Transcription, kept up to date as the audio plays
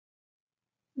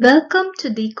Welcome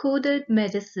to Decoded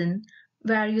Medicine,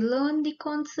 where you learn the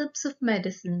concepts of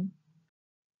medicine.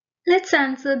 Let's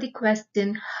answer the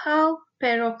question how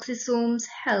peroxisomes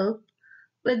help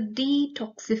with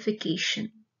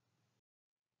detoxification.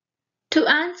 To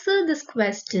answer this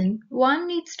question, one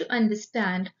needs to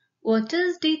understand what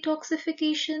is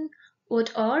detoxification,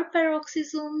 what are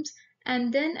peroxisomes,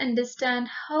 and then understand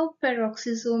how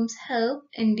peroxisomes help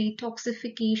in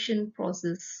detoxification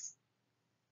process.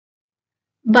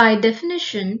 By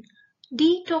definition,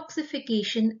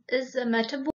 detoxification is a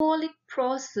metabolic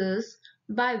process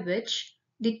by which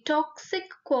the toxic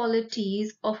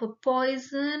qualities of a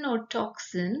poison or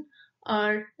toxin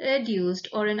are reduced,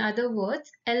 or in other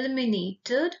words,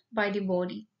 eliminated by the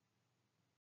body.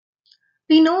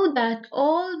 We know that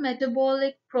all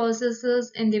metabolic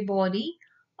processes in the body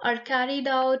are carried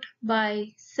out by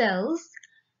cells,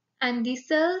 and the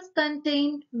cells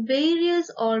contain various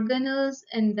organelles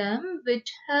in them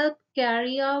which help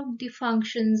carry out the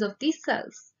functions of the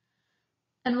cells.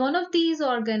 And one of these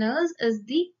organelles is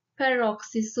the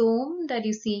peroxisome that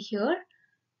you see here.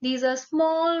 These are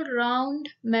small, round,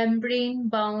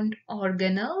 membrane-bound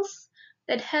organelles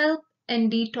that help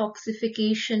in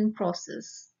detoxification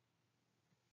process.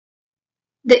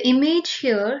 The image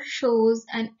here shows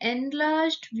an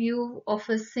enlarged view of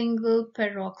a single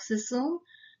peroxisome.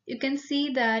 You can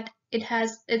see that it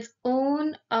has its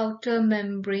own outer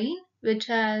membrane which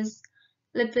has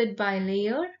lipid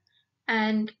bilayer,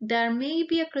 and there may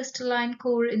be a crystalline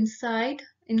core inside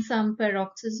in some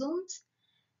peroxisomes.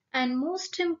 And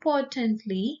most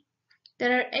importantly,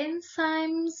 there are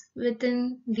enzymes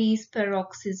within these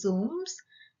peroxisomes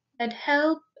that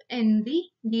help in the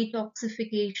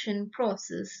detoxification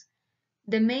process.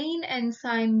 The main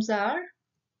enzymes are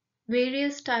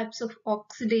various types of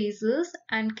oxidases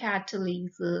and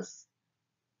catalases.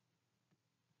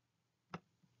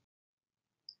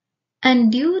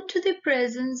 And due to the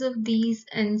presence of these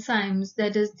enzymes,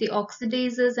 that is the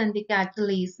oxidases and the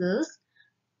catalases,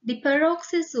 the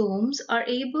peroxisomes are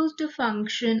able to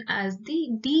function as the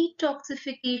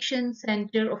detoxification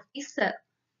center of the cell.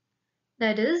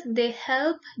 That is, they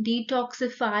help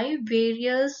detoxify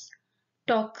various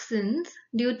toxins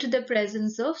due to the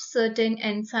presence of certain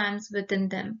enzymes within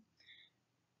them.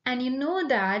 And you know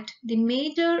that the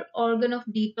major organ of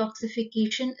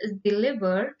detoxification is the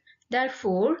liver.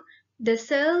 Therefore, the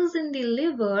cells in the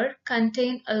liver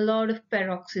contain a lot of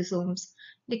peroxisomes.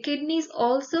 The kidneys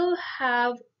also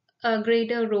have a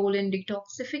greater role in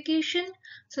detoxification,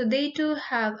 so they too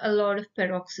have a lot of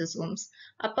peroxisomes.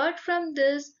 Apart from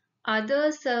this,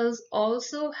 other cells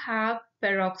also have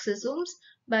peroxisomes,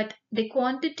 but the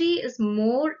quantity is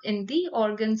more in the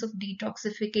organs of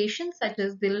detoxification such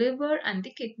as the liver and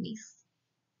the kidneys.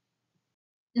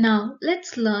 Now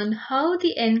let's learn how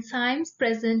the enzymes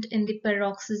present in the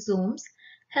peroxisomes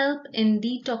help in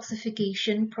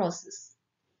detoxification process.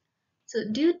 So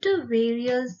due to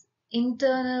various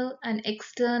internal and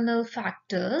external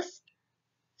factors,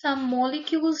 some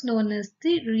molecules known as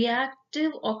the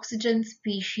reactive oxygen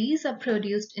species are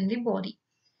produced in the body.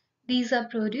 These are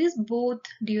produced both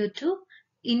due to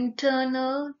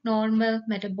internal normal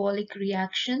metabolic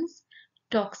reactions,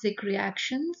 toxic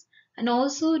reactions, and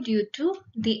also due to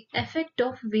the effect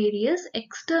of various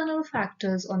external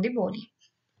factors on the body.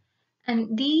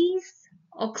 And these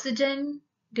oxygen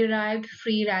derived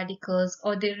free radicals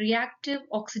or the reactive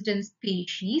oxygen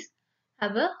species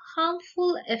have a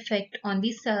harmful effect on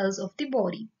the cells of the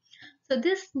body. So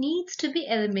this needs to be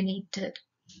eliminated.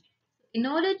 In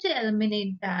order to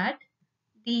eliminate that,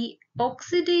 the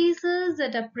oxidases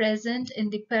that are present in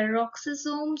the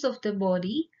peroxisomes of the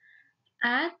body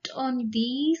act on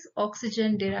these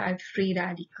oxygen-derived free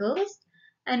radicals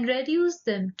and reduce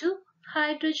them to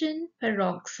hydrogen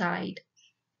peroxide.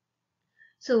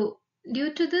 So,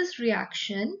 due to this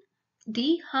reaction,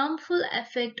 the harmful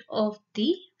effect of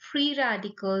the free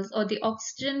radicals or the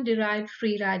oxygen-derived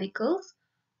free radicals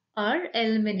are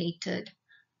eliminated.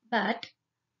 But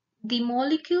the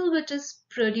molecule which is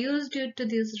produced due to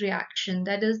this reaction,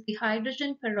 that is the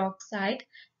hydrogen peroxide,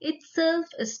 itself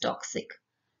is toxic.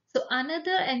 So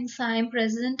another enzyme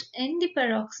present in the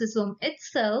peroxisome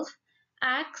itself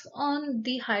acts on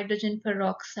the hydrogen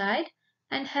peroxide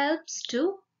and helps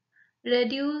to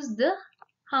reduce the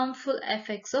harmful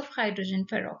effects of hydrogen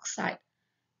peroxide.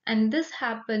 And this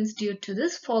happens due to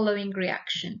this following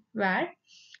reaction, where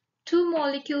two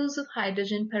molecules of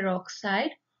hydrogen peroxide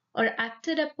are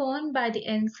acted upon by the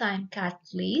enzyme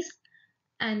catalase,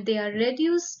 and they are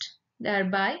reduced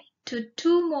thereby to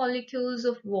two molecules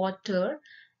of water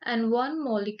and one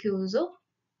molecule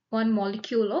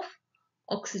of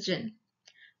oxygen.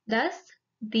 Thus,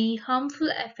 the harmful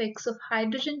effects of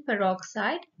hydrogen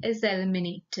peroxide is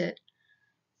eliminated.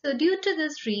 So due to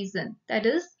this reason, that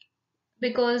is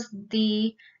because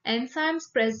the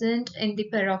enzymes present in the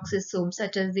peroxisome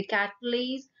such as the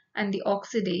catalase and the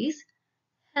oxidase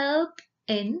help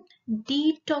in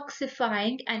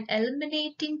detoxifying and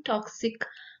eliminating toxic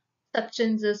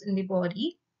substances in the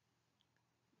body.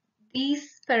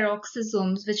 These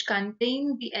peroxisomes, which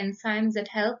contain the enzymes that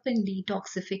help in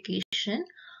detoxification,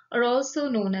 are also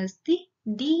known as the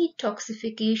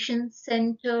detoxification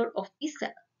center of the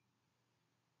cell.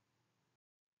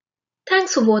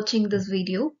 Thanks for watching this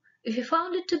video. If you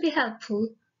found it to be helpful,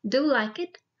 do like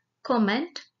it,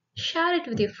 comment, share it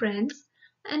with your friends,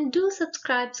 and do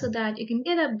subscribe so that you can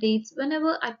get updates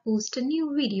whenever I post a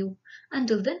new video.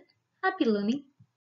 Until then, happy learning!